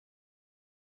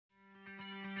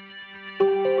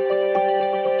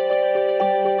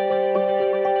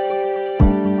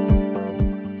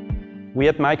we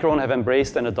at Micron have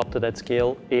embraced and adopted at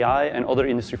scale AI and other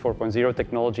Industry 4.0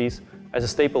 technologies as a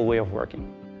staple way of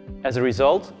working. As a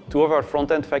result, 2 of our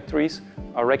front-end factories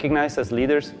are recognized as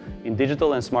leaders in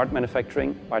digital and smart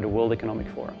manufacturing by the World Economic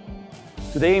Forum.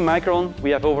 Today in Micron,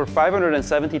 we have over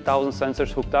 570,000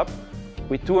 sensors hooked up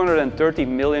with 230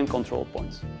 million control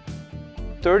points.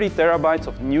 30 terabytes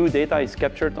of new data is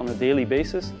captured on a daily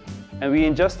basis, and we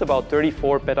ingest about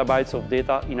 34 petabytes of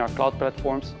data in our cloud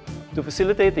platforms to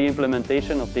facilitate the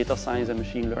implementation of data science and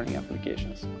machine learning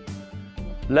applications.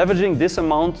 Leveraging this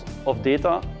amount of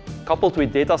data, coupled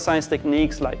with data science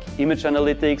techniques like image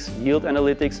analytics, yield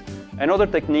analytics, and other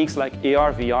techniques like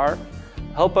AR, VR,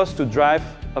 help us to drive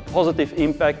a positive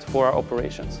impact for our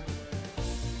operations.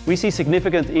 We see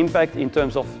significant impact in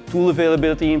terms of tool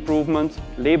availability improvement,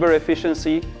 labor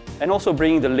efficiency, and also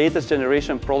bringing the latest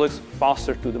generation products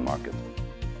faster to the market.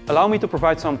 Allow me to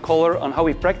provide some color on how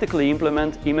we practically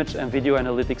implement image and video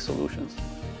analytics solutions.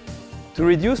 To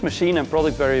reduce machine and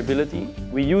product variability,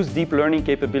 we use deep learning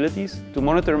capabilities to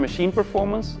monitor machine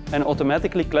performance and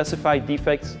automatically classify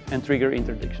defects and trigger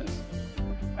interdictions.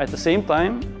 At the same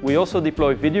time, we also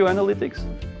deploy video analytics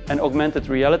and augmented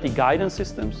reality guidance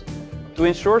systems to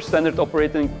ensure standard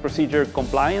operating procedure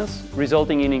compliance,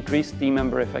 resulting in increased team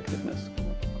member effectiveness.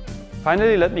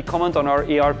 Finally, let me comment on our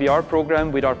AR/VR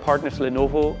program with our partners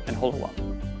Lenovo and HoloLens.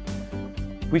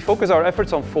 We focus our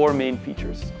efforts on 4 main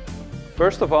features.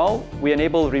 First of all, we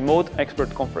enable remote expert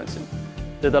conferencing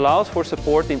that allows for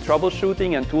support in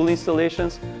troubleshooting and tool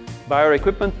installations by our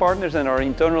equipment partners and our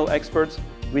internal experts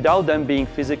without them being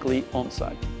physically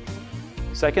on-site.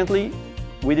 Secondly,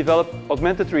 we develop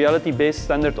augmented reality-based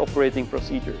standard operating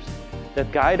procedures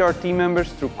that guide our team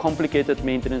members through complicated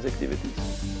maintenance activities.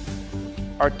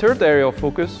 Our third area of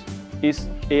focus is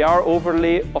AR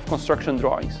overlay of construction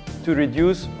drawings to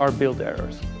reduce our build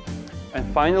errors. And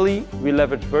finally, we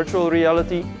leverage virtual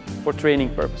reality for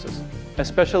training purposes,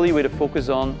 especially with a focus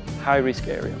on high-risk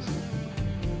areas.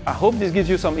 I hope this gives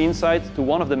you some insight to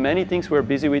one of the many things we're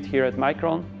busy with here at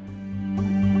Micron,